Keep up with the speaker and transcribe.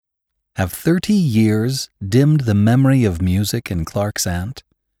Have 30 years dimmed the memory of music in Clark's aunt?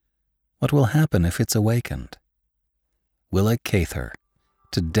 What will happen if it's awakened? Willa Cather,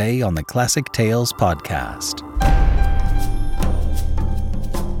 today on the Classic Tales podcast.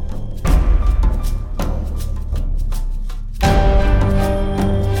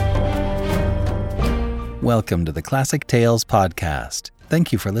 Welcome to the Classic Tales podcast.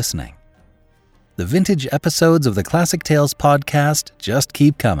 Thank you for listening. The vintage episodes of the Classic Tales podcast just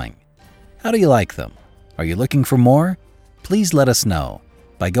keep coming. How do you like them? Are you looking for more? Please let us know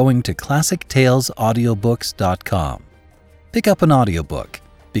by going to classictalesaudiobooks.com. Pick up an audiobook,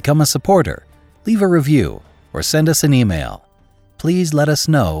 become a supporter, leave a review, or send us an email. Please let us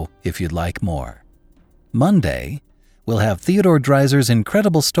know if you'd like more. Monday, we'll have Theodore Dreiser's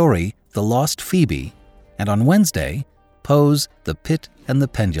incredible story, The Lost Phoebe, and on Wednesday, Poe's The Pit and the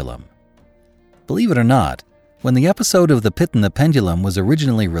Pendulum. Believe it or not, when the episode of The Pit and the Pendulum was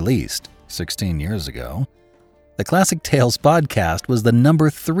originally released, 16 years ago, the Classic Tales podcast was the number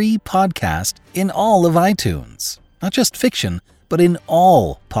 3 podcast in all of iTunes. Not just fiction, but in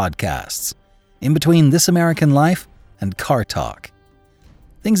all podcasts, in between This American Life and Car Talk.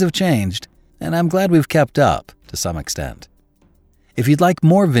 Things have changed, and I'm glad we've kept up to some extent. If you'd like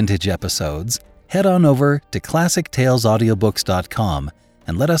more vintage episodes, head on over to classictalesaudiobooks.com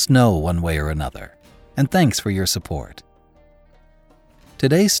and let us know one way or another. And thanks for your support.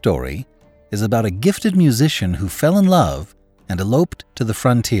 Today's story is about a gifted musician who fell in love and eloped to the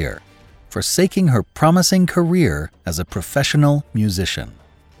frontier, forsaking her promising career as a professional musician.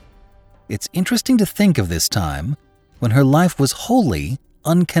 It's interesting to think of this time when her life was wholly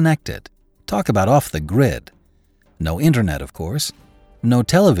unconnected. Talk about off the grid. No internet, of course. No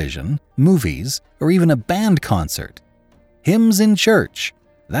television, movies, or even a band concert. Hymns in church.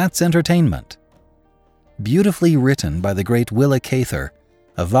 That's entertainment. Beautifully written by the great Willa Cather,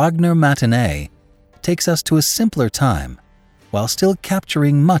 a Wagner Matinee takes us to a simpler time, while still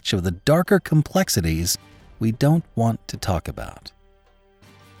capturing much of the darker complexities we don't want to talk about.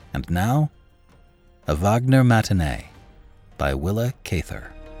 And now, a Wagner Matinee by Willa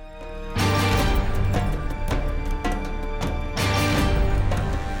Cather.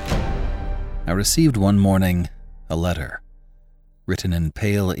 I received one morning a letter, written in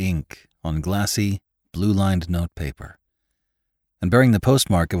pale ink on glassy, blue-lined notepaper, and bearing the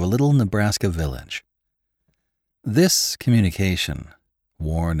postmark of a little Nebraska village. This communication,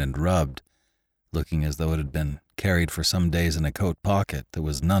 worn and rubbed, looking as though it had been carried for some days in a coat pocket that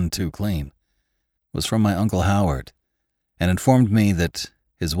was none too clean, was from my Uncle Howard, and informed me that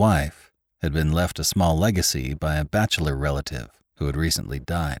his wife had been left a small legacy by a bachelor relative who had recently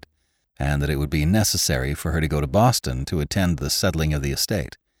died, and that it would be necessary for her to go to Boston to attend the settling of the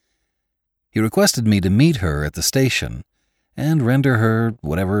estate. He requested me to meet her at the station and render her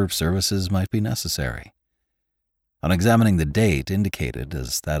whatever services might be necessary. On examining the date indicated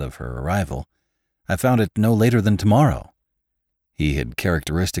as that of her arrival, I found it no later than tomorrow. He had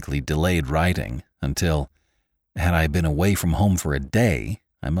characteristically delayed writing until, had I been away from home for a day,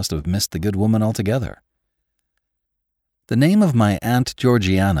 I must have missed the good woman altogether. The name of my Aunt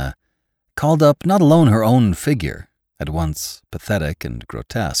Georgiana called up not alone her own figure, at once pathetic and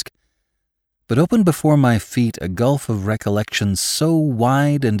grotesque, but opened before my feet a gulf of recollection so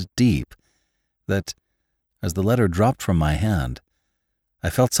wide and deep that, as the letter dropped from my hand, I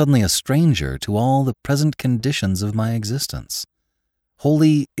felt suddenly a stranger to all the present conditions of my existence,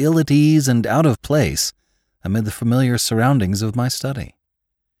 wholly ill at ease and out of place amid the familiar surroundings of my study.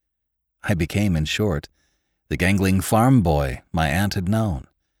 I became, in short, the gangling farm boy my aunt had known,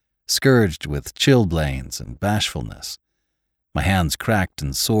 scourged with chilblains and bashfulness, my hands cracked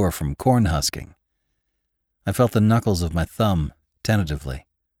and sore from corn husking. I felt the knuckles of my thumb tentatively,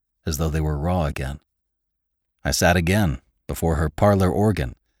 as though they were raw again. I sat again before her parlor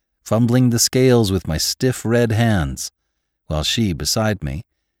organ, fumbling the scales with my stiff red hands, while she, beside me,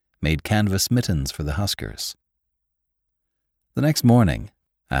 made canvas mittens for the huskers. The next morning,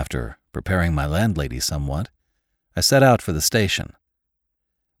 after preparing my landlady somewhat, I set out for the station.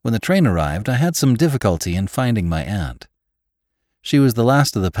 When the train arrived, I had some difficulty in finding my aunt. She was the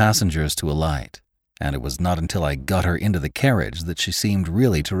last of the passengers to alight, and it was not until I got her into the carriage that she seemed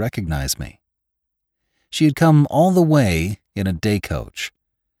really to recognize me. She had come all the way in a day coach.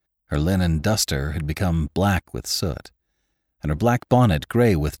 Her linen duster had become black with soot, and her black bonnet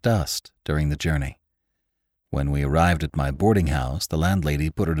gray with dust during the journey. When we arrived at my boarding house, the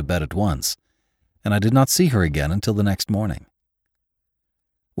landlady put her to bed at once, and I did not see her again until the next morning.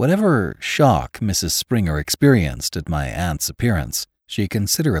 Whatever shock Mrs. Springer experienced at my aunt's appearance, she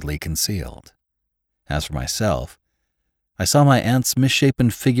considerately concealed. As for myself, I saw my aunt's misshapen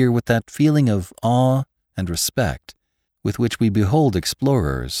figure with that feeling of awe and respect with which we behold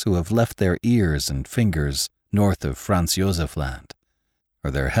explorers who have left their ears and fingers north of Franz Josef Land, or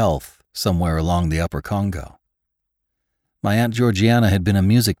their health somewhere along the Upper Congo. My Aunt Georgiana had been a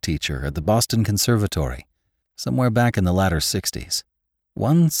music teacher at the Boston Conservatory, somewhere back in the latter 60s.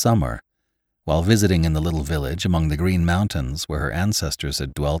 One summer, while visiting in the little village among the Green Mountains where her ancestors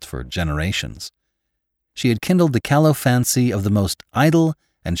had dwelt for generations, she had kindled the callow fancy of the most idle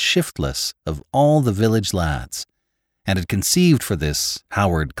and shiftless of all the village lads, and had conceived for this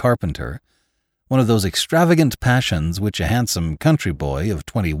Howard Carpenter one of those extravagant passions which a handsome country boy of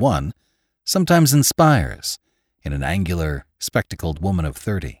 21 sometimes inspires in an angular, spectacled woman of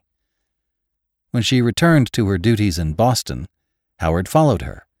 30. When she returned to her duties in Boston, Howard followed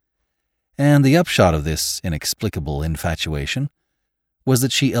her, and the upshot of this inexplicable infatuation was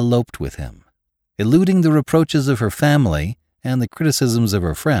that she eloped with him, eluding the reproaches of her family and the criticisms of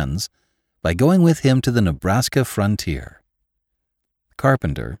her friends by going with him to the Nebraska frontier.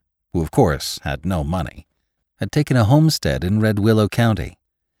 Carpenter, who of course had no money, had taken a homestead in Red Willow County,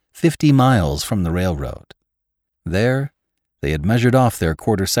 50 miles from the railroad. There, they had measured off their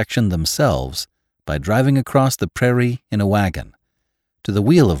quarter section themselves by driving across the prairie in a wagon, to the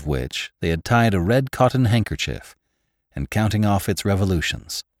wheel of which they had tied a red cotton handkerchief and counting off its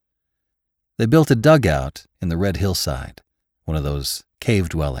revolutions. They built a dugout in the red hillside, one of those cave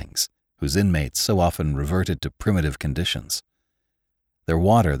dwellings whose inmates so often reverted to primitive conditions. Their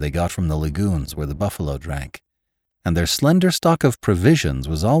water they got from the lagoons where the buffalo drank, and their slender stock of provisions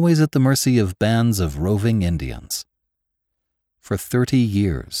was always at the mercy of bands of roving Indians. For 30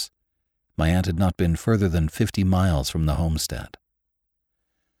 years, my aunt had not been further than 50 miles from the homestead.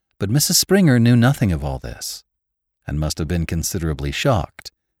 But Mrs. Springer knew nothing of all this, and must have been considerably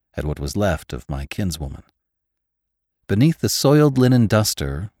shocked at what was left of my kinswoman. Beneath the soiled linen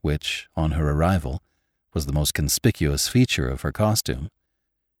duster, which, on her arrival, was the most conspicuous feature of her costume,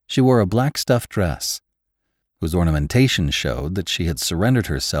 she wore a black stuff dress, whose ornamentation showed that she had surrendered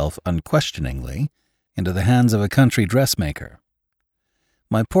herself unquestioningly into the hands of a country dressmaker.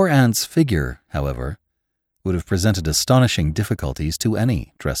 My poor aunt's figure, however, would have presented astonishing difficulties to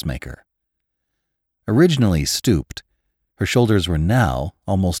any dressmaker. Originally stooped, her shoulders were now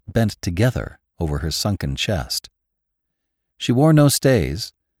almost bent together over her sunken chest. She wore no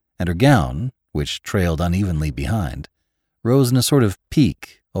stays, and her gown, which trailed unevenly behind, rose in a sort of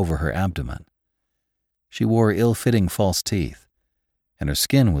peak over her abdomen. She wore ill-fitting false teeth, and her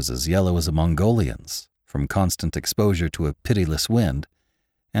skin was as yellow as a Mongolian's from constant exposure to a pitiless wind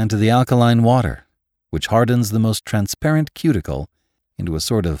and to the alkaline water, which hardens the most transparent cuticle into a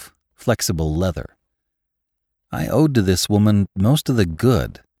sort of flexible leather. I owed to this woman most of the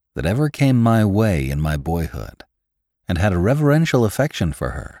good that ever came my way in my boyhood, and had a reverential affection for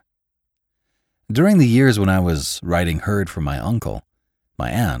her. During the years when I was riding herd for my uncle, my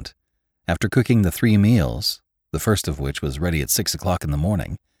aunt, after cooking the 3 meals, the first of which was ready at 6 o'clock in the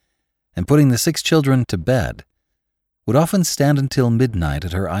morning, and putting the 6 children to bed, would often stand until midnight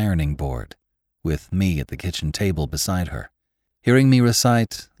at her ironing board, with me at the kitchen table beside her, hearing me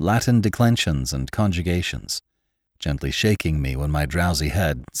recite Latin declensions and conjugations, gently shaking me when my drowsy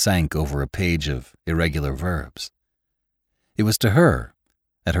head sank over a page of irregular verbs. It was to her,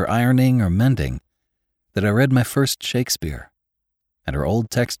 at her ironing or mending, that I read my first Shakespeare, and her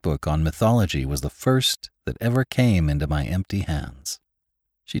old textbook on mythology was the first that ever came into my empty hands.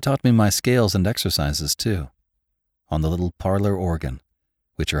 She taught me my scales and exercises, too, on the little parlor organ,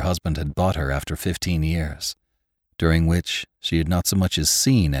 which her husband had bought her after 15 years, during which she had not so much as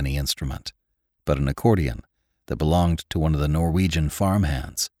seen any instrument, but an accordion that belonged to one of the Norwegian farm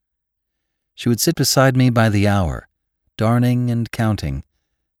hands. She would sit beside me by the hour, darning and counting,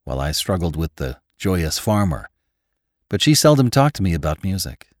 while I struggled with the joyous farmer, but she seldom talked to me about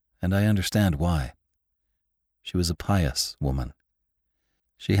music, and I understand why. She was a pious woman.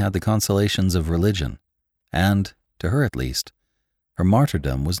 She had the consolations of religion, and, to her at least, her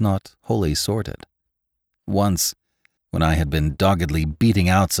martyrdom was not wholly sordid. Once, when I had been doggedly beating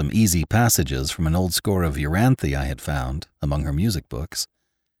out some easy passages from an old score of Euryanthe I had found among her music books,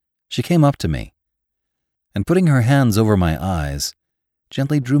 she came up to me, and putting her hands over my eyes,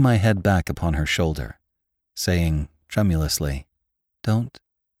 gently drew my head back upon her shoulder, saying tremulously, "Don't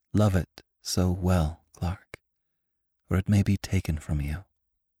love it so well, Clark, or it may be taken from you.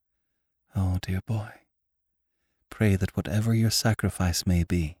 Oh, dear boy, pray that whatever your sacrifice may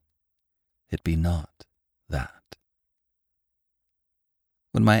be, it be not that."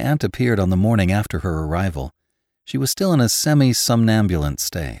 When my aunt appeared on the morning after her arrival, she was still in a semi-somnambulant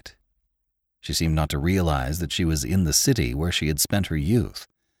state. She seemed not to realize that she was in the city where she had spent her youth,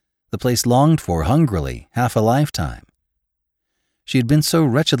 the place longed for hungrily half a lifetime. She had been so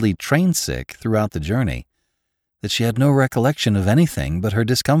wretchedly train-sick throughout the journey that she had no recollection of anything but her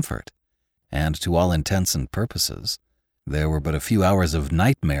discomfort, and to all intents and purposes, there were but a few hours of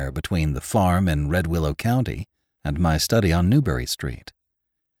nightmare between the farm in Red Willow County and my study on Newbury Street.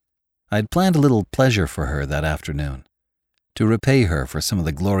 I had planned a little pleasure for her that afternoon, to repay her for some of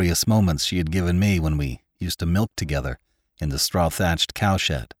the glorious moments she had given me when we used to milk together in the straw-thatched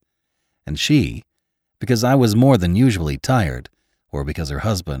cowshed, and she, because I was more than usually tired, or because her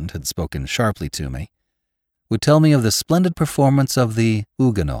husband had spoken sharply to me, would tell me of the splendid performance of the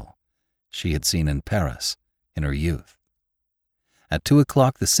Huguenot she had seen in Paris in her youth. At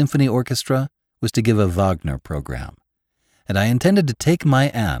 2:00 the symphony orchestra was to give a Wagner program, and I intended to take my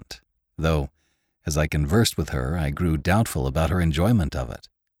aunt, though, as I conversed with her, I grew doubtful about her enjoyment of it.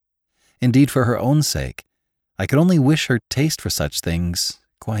 Indeed, for her own sake, I could only wish her taste for such things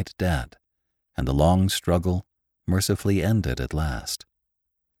quite dead, and the long struggle mercifully ended at last.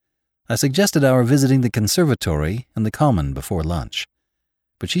 I suggested our visiting the conservatory and the common before lunch,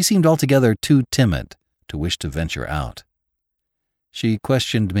 but she seemed altogether too timid to wish to venture out. She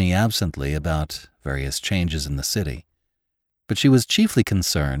questioned me absently about various changes in the city, but she was chiefly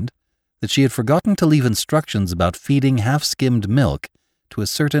concerned that she had forgotten to leave instructions about feeding half-skimmed milk to a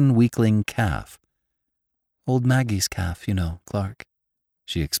certain weakling calf. "Old Maggie's calf, you know, Clark,"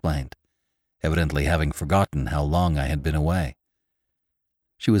 she explained, evidently having forgotten how long I had been away.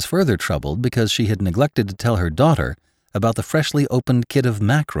 She was further troubled because she had neglected to tell her daughter about the freshly opened kit of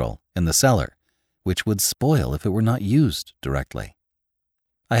mackerel in the cellar, which would spoil if it were not used directly.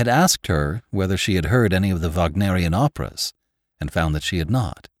 I had asked her whether she had heard any of the Wagnerian operas, and found that she had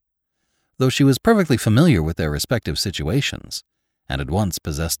not, though she was perfectly familiar with their respective situations, and had once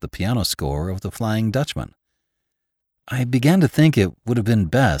possessed the piano score of the Flying Dutchman. I began to think it would have been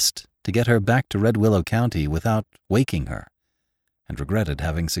best to get her back to Red Willow County without waking her, and regretted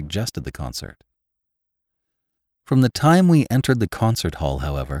having suggested the concert. From the time we entered the concert hall,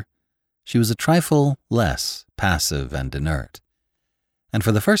 however, she was a trifle less passive and inert, and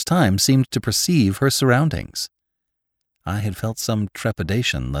for the first time seemed to perceive her surroundings. I had felt some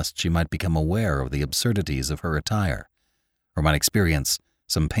trepidation lest she might become aware of the absurdities of her attire, or might experience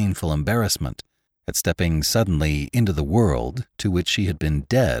some painful embarrassment at stepping suddenly into the world to which she had been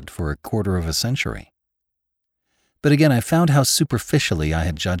dead for 1/4 of a century. But again I found how superficially I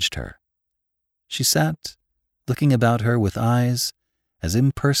had judged her. She sat looking about her with eyes as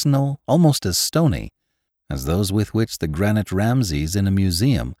impersonal, almost as stony, as those with which the granite Ramses in a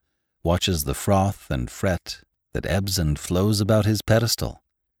museum watches the froth and fret that ebbs and flows about his pedestal,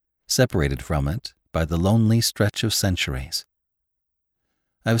 separated from it by the lonely stretch of centuries.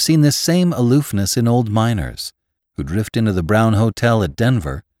 I have seen this same aloofness in old miners, who drift into the Brown Hotel at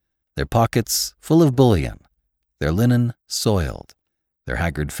Denver, their pockets full of bullion, their linen soiled, their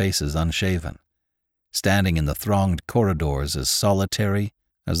haggard faces unshaven, standing in the thronged corridors as solitary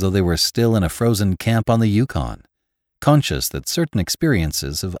as though they were still in a frozen camp on the Yukon, conscious that certain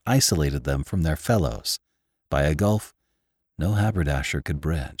experiences have isolated them from their fellows by a gulf no haberdasher could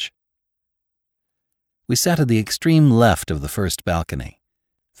bridge. We sat at the extreme left of the first balcony,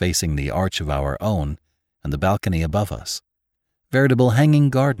 facing the arch of our own and the balcony above us, veritable hanging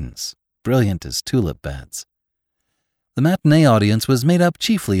gardens, brilliant as tulip beds. The matinee audience was made up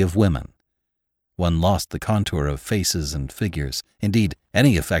chiefly of women. One lost the contour of faces and figures, indeed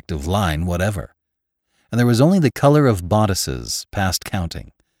any effect of line whatever, and there was only the color of bodices past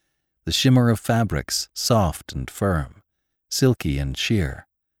counting, the shimmer of fabrics soft and firm, silky and sheer,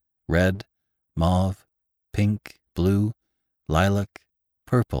 red, mauve, pink, blue, lilac,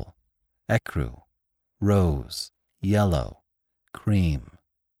 purple, ecru, rose, yellow, cream,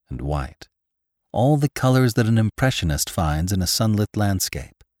 and white. All the colors that an impressionist finds in a sunlit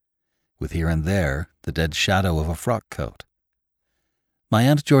landscape, with here and there the dead shadow of a frock coat. My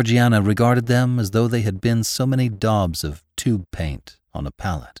Aunt Georgiana regarded them as though they had been so many daubs of tube paint on a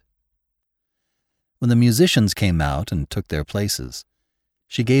palette. When the musicians came out and took their places,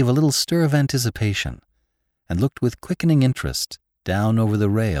 she gave a little stir of anticipation and looked with quickening interest down over the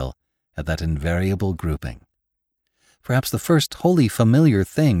rail at that invariable grouping, perhaps the first wholly familiar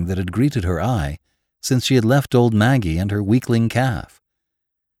thing that had greeted her eye since she had left old Maggie and her weakling calf.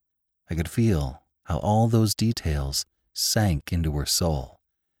 I could feel how all those details sank into her soul,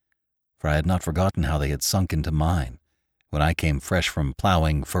 for I had not forgotten how they had sunk into mine when I came fresh from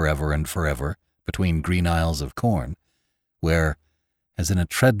plowing forever and forever between green aisles of corn, where, as in a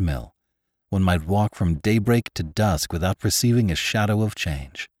treadmill, one might walk from daybreak to dusk without perceiving a shadow of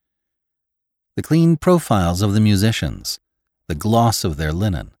change. The clean profiles of the musicians, the gloss of their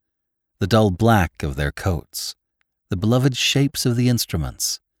linen, the dull black of their coats, the beloved shapes of the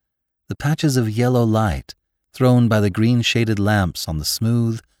instruments, the patches of yellow light thrown by the green-shaded lamps on the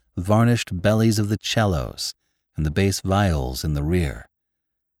smooth, varnished bellies of the cellos and the bass viols in the rear,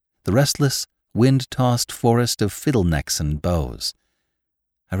 the restless, wind-tossed forest of fiddle-necks and bows.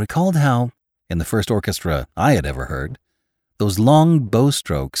 I recalled how, in the first orchestra I had ever heard, those long bow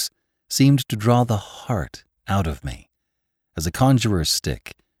strokes seemed to draw the heart out of me, as a conjurer's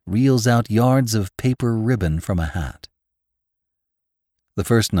stick reels out yards of paper ribbon from a hat. The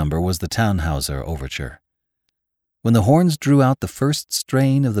first number was the Tannhauser Overture. When the horns drew out the first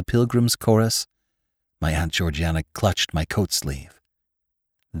strain of the Pilgrim's Chorus, my Aunt Georgiana clutched my coat sleeve.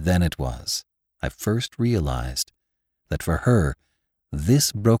 Then it was I first realized that for her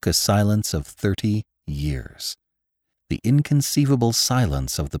this broke a silence of 30 years, the inconceivable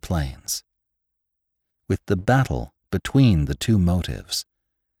silence of the plains. With the battle between the two motives,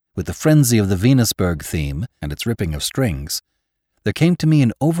 with the frenzy of the Venusberg theme and its ripping of strings, there came to me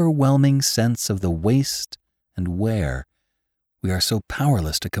an overwhelming sense of the waste and wear we are so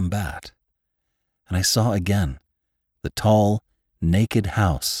powerless to combat. And I saw again the tall, naked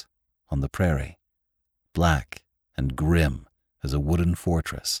house on the prairie, black and grim as a wooden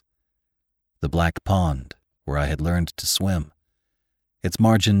fortress, the black pond where I had learned to swim, its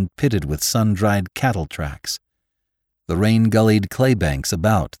margin pitted with sun-dried cattle tracks, the rain-gullied claybanks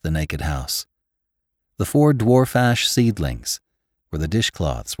about the naked house, the 4 dwarf ash seedlings where the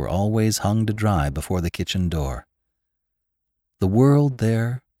dishcloths were always hung to dry before the kitchen door. The world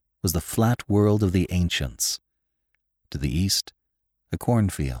there was the flat world of the ancients. To the east, a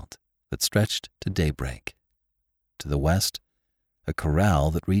cornfield that stretched to daybreak. To the west, a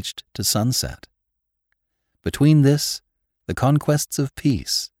corral that reached to sunset. Between this, the conquests of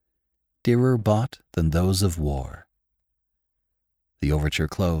peace, dearer bought than those of war. The overture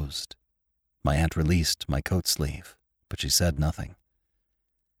closed. My aunt released my coat sleeve, but she said nothing.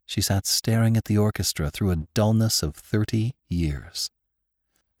 She sat staring at the orchestra through a dullness of 30 years.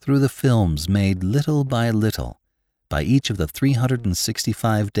 Through the films made little by little by each of the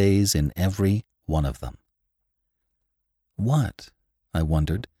 365 days in every one of them. What, I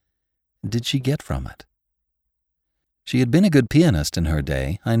wondered, did she get from it? She had been a good pianist in her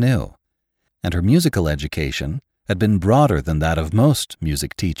day, I knew, and her musical education had been broader than that of most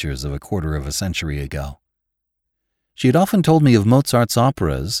music teachers of a quarter of a century ago. She had often told me of Mozart's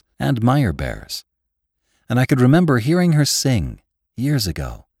operas and Meyerbeer's, and I could remember hearing her sing, years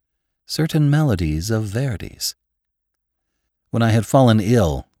ago, certain melodies of Verdi's. When I had fallen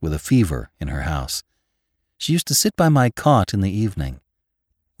ill with a fever in her house, she used to sit by my cot in the evening,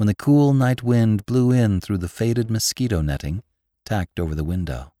 when the cool night wind blew in through the faded mosquito netting tacked over the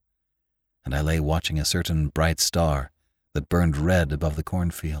window, and I lay watching a certain bright star that burned red above the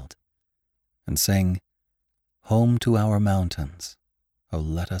cornfield, and sang, "Home to our mountains, oh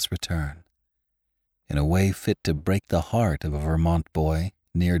let us return," in a way fit to break the heart of a Vermont boy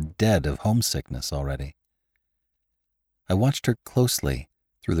near dead of homesickness already. I watched her closely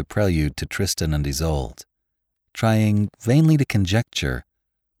through the prelude to Tristan and Isolde, trying vainly to conjecture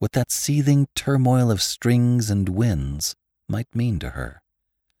what that seething turmoil of strings and winds might mean to her.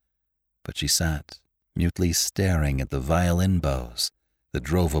 But she sat, mutely staring at the violin bows that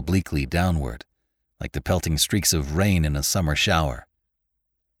drove obliquely downward, like the pelting streaks of rain in a summer shower.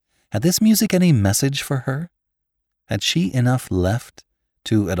 Had this music any message for her? Had she enough left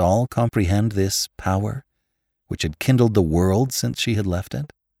to at all comprehend this power which had kindled the world since she had left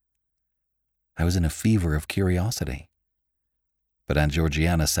it? I was in a fever of curiosity. But Aunt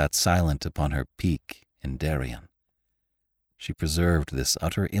Georgiana sat silent upon her peak in Darien. She preserved this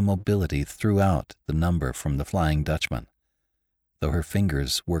utter immobility throughout the number from the Flying Dutchman, though her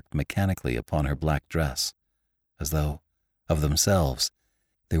fingers worked mechanically upon her black dress, as though, of themselves,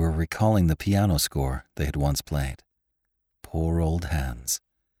 they were recalling the piano score they had once played. Poor old hands.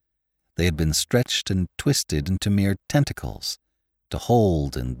 They had been stretched and twisted into mere tentacles, to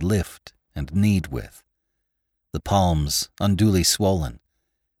hold and lift and knead with. The palms unduly swollen,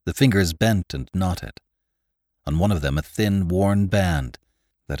 the fingers bent and knotted. On one of them a thin, worn band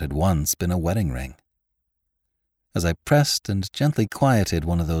that had once been a wedding ring. As I pressed and gently quieted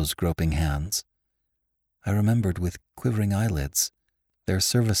one of those groping hands, I remembered with quivering eyelids their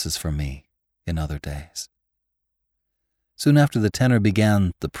services for me in other days. Soon after the tenor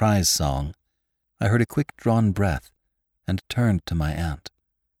began the prize song, I heard a quick drawn breath and turned to my aunt.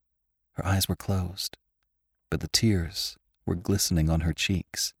 Her eyes were closed, but the tears were glistening on her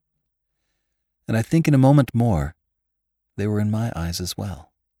cheeks. And I think in a moment more they were in my eyes as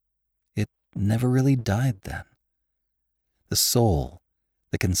well. It never really died then. The soul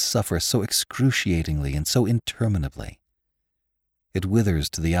that can suffer so excruciatingly and so interminably, it withers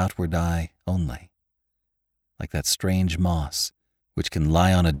to the outward eye only, like that strange moss which can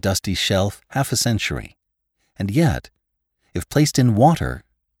lie on a dusty shelf half a century, and yet, if placed in water,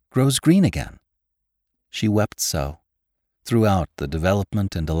 grows green again. She wept so throughout the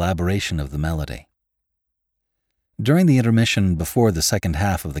development and elaboration of the melody. During the intermission before the second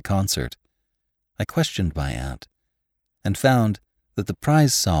half of the concert, I questioned my aunt and found that the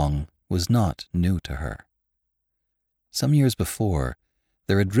prize song was not new to her. Some years before,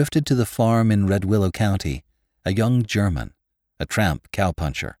 there had drifted to the farm in Red Willow County a young German, a tramp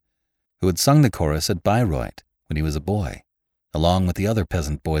cowpuncher, who had sung the chorus at Bayreuth when he was a boy, along with the other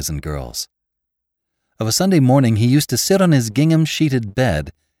peasant boys and girls. Of a Sunday morning he used to sit on his gingham-sheeted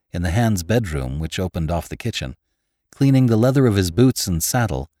bed in the Hans' bedroom, which opened off the kitchen, cleaning the leather of his boots and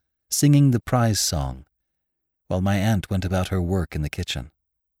saddle, singing the prize song, while my aunt went about her work in the kitchen.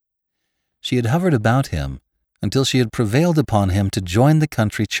 She had hovered about him until she had prevailed upon him to join the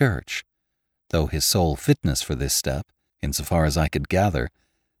country church, though his sole fitness for this step, insofar as I could gather,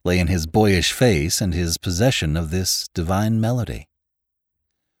 lay in his boyish face and his possession of this divine melody.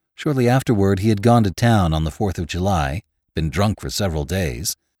 Shortly afterward he had gone to town on the 4th of July, been drunk for several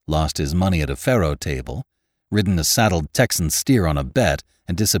days, lost his money at a faro table, ridden a saddled Texan steer on a bet,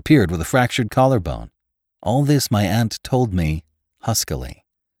 and disappeared with a fractured collarbone. All this my aunt told me huskily,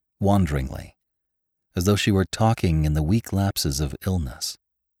 wanderingly, as though she were talking in the weak lapses of illness.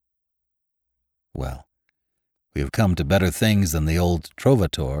 Well, we have come to better things than the old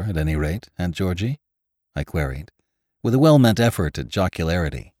Trovatore, at any rate, Aunt Georgie? I queried, with a well-meant effort at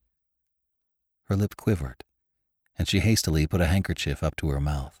jocularity. Her lip quivered, and she hastily put a handkerchief up to her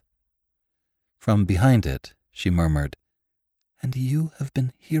mouth. From behind it, she murmured, "And you have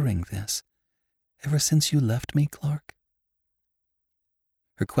been hearing this ever since you left me, Clark?"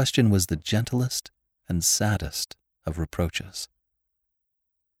 Her question was the gentlest and saddest of reproaches.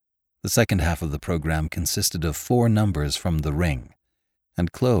 The second half of the program consisted of 4 numbers from The Ring,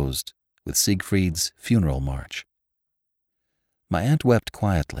 and closed with Siegfried's funeral march. My aunt wept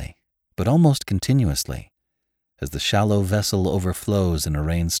quietly, but almost continuously, as the shallow vessel overflows in a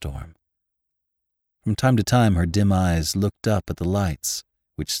rainstorm. From time to time her dim eyes looked up at the lights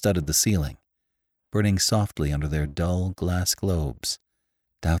which studded the ceiling, burning softly under their dull glass globes.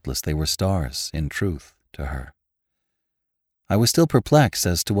 Doubtless they were stars, in truth, to her. I was still perplexed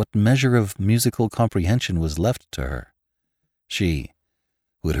as to what measure of musical comprehension was left to her. She,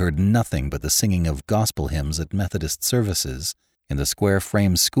 who had heard nothing but the singing of gospel hymns at Methodist services in the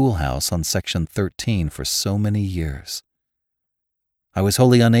square-frame schoolhouse on Section 13 for so many years. I was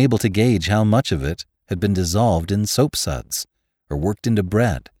wholly unable to gauge how much of it had been dissolved in soap suds, or worked into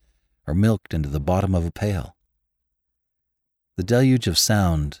bread, or milked into the bottom of a pail. The deluge of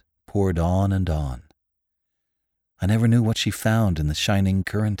sound poured on and on. I never knew what she found in the shining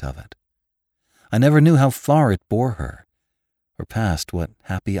current of it. I never knew how far it bore her, or past what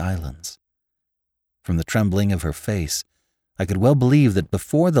happy islands. From the trembling of her face, I could well believe that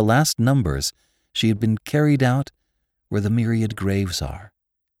before the last numbers she had been carried out where the myriad graves are,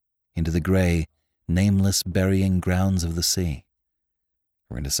 into the gray, nameless burying grounds of the sea,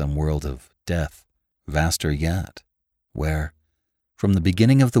 or into some world of death, vaster yet, where, from the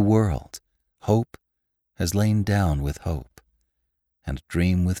beginning of the world, hope has lain down with hope, and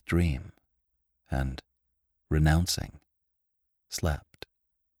dream with dream, and, renouncing, slept.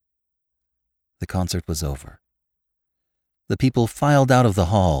 The concert was over. The people filed out of the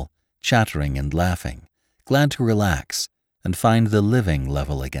hall, chattering and laughing, glad to relax and find the living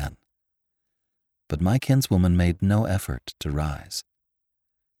level again. But my kinswoman made no effort to rise.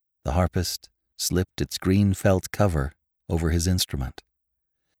 The harpist slipped its green felt cover over his instrument.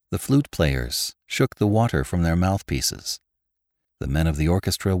 The flute players shook the water from their mouthpieces. The men of the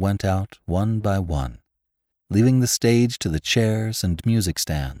orchestra went out one by one, leaving the stage to the chairs and music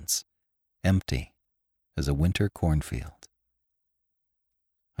stands, empty as a winter cornfield.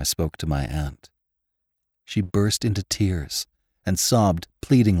 I spoke to my aunt. She burst into tears and sobbed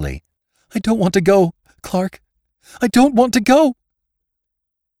pleadingly, "I don't want to go, Clark. I don't want to go."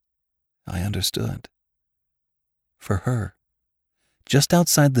 I understood. For her, just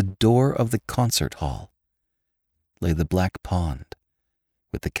outside the door of the concert hall, lay the black pond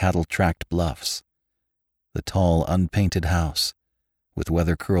with the cattle-tracked bluffs, the tall unpainted house with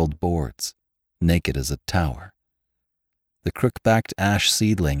weather-curled boards, naked as a tower, the crook-backed ash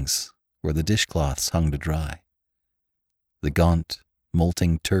seedlings where the dishcloths hung to dry, the gaunt,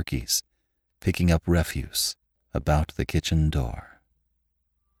 molting turkeys picking up refuse about the kitchen door.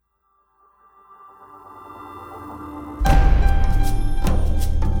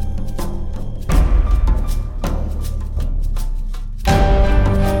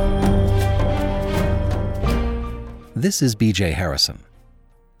 This is B.J. Harrison.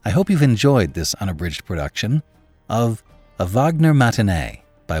 I hope you've enjoyed this unabridged production of A Wagner Matinee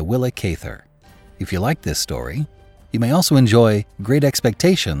by Willa Cather. If you like this story, you may also enjoy Great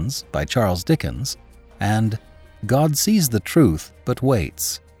Expectations by Charles Dickens and God Sees the Truth But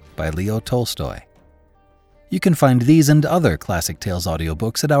Waits by Leo Tolstoy. You can find these and other Classic Tales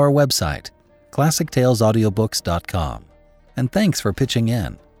audiobooks at our website, classictalesaudiobooks.com. And thanks for pitching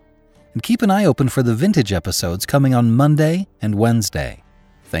in. And keep an eye open for the vintage episodes coming on Monday and Wednesday.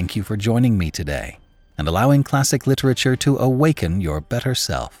 Thank you for joining me today and allowing classic literature to awaken your better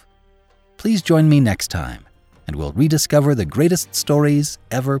self. Please join me next time, and we'll rediscover the greatest stories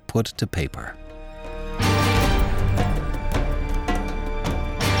ever put to paper.